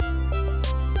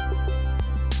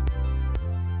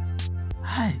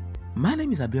My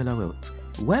name is Abiola Wealth.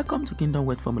 Welcome to Kingdom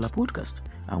Wealth Formula Podcast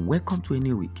and welcome to a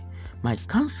new week. My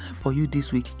counsel for you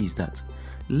this week is that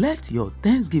let your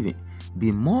thanksgiving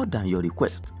be more than your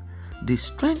request. The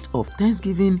strength of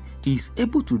thanksgiving is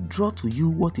able to draw to you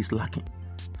what is lacking.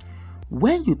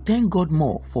 When you thank God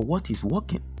more for what is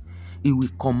working, He will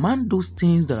command those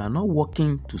things that are not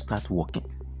working to start working.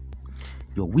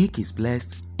 Your week is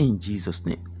blessed in Jesus'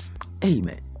 name.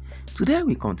 Amen. Today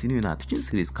we continue in our teaching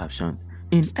series caption,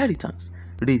 Inheritance,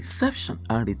 Reception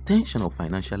and Retention of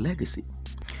Financial Legacy.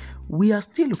 We are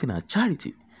still looking at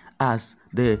charity as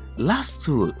the last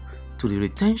tool to the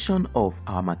retention of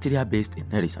our material-based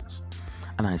inheritance.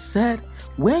 And I said,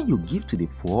 when you give to the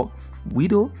poor,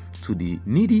 widow, to the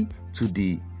needy, to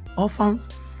the orphans,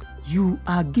 you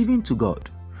are giving to God.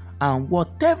 And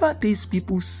whatever these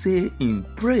people say in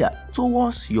prayer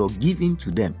towards your giving to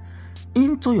them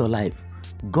into your life,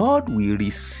 God will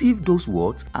receive those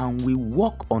words and will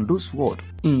work on those words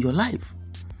in your life.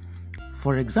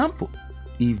 For example,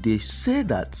 if they say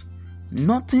that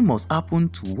nothing must happen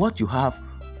to what you have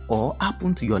or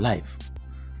happen to your life,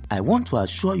 I want to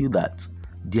assure you that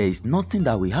there is nothing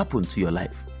that will happen to your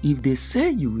life. If they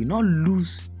say you will not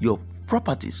lose your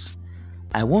properties,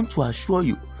 I want to assure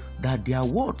you that their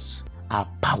words are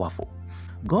powerful.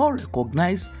 God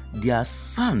recognizes their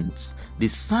sons, the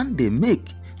sound they make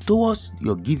towards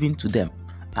your giving to them,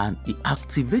 and He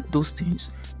activates those things.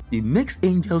 He makes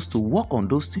angels to work on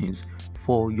those things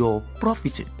for your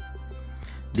profiting.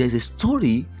 There's a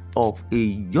story of a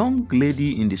young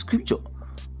lady in the scripture.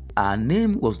 Her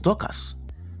name was Dorcas.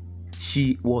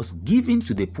 She was giving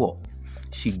to the poor.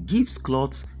 She gives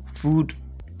clothes, food,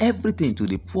 everything to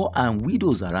the poor and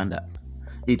widows around her.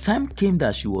 A time came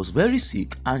that she was very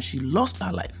sick and she lost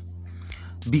her life.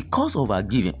 Because of her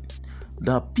giving,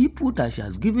 the people that she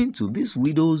has given to, these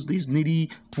widows, these needy,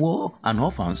 poor and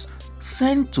orphans,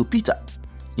 sent to Peter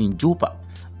in Joppa.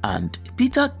 And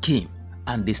Peter came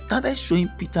and they started showing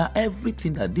Peter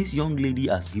everything that this young lady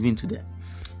has given to them.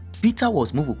 Peter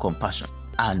was moved with compassion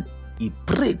and he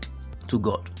prayed to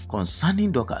God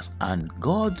concerning Dorcas, and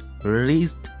God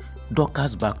raised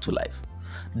Dorcas back to life.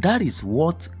 That is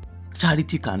what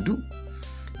charity can do.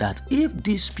 That if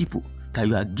these people that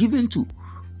you are giving to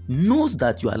knows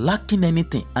that you are lacking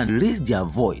anything and raise their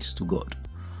voice to God,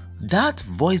 that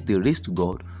voice they raise to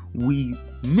God will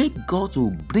make God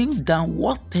to bring down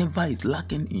whatever is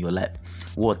lacking in your life,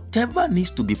 whatever needs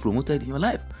to be promoted in your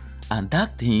life, and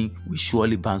that thing will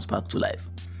surely bounce back to life.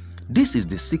 This is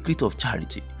the secret of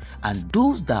charity, and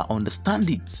those that understand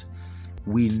it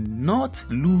will not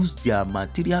lose their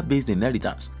material-based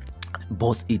inheritance,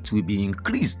 but it will be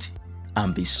increased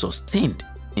and be sustained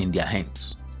in their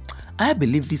hands. I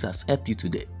believe this has helped you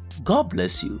today. God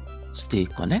bless you. Stay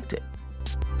connected.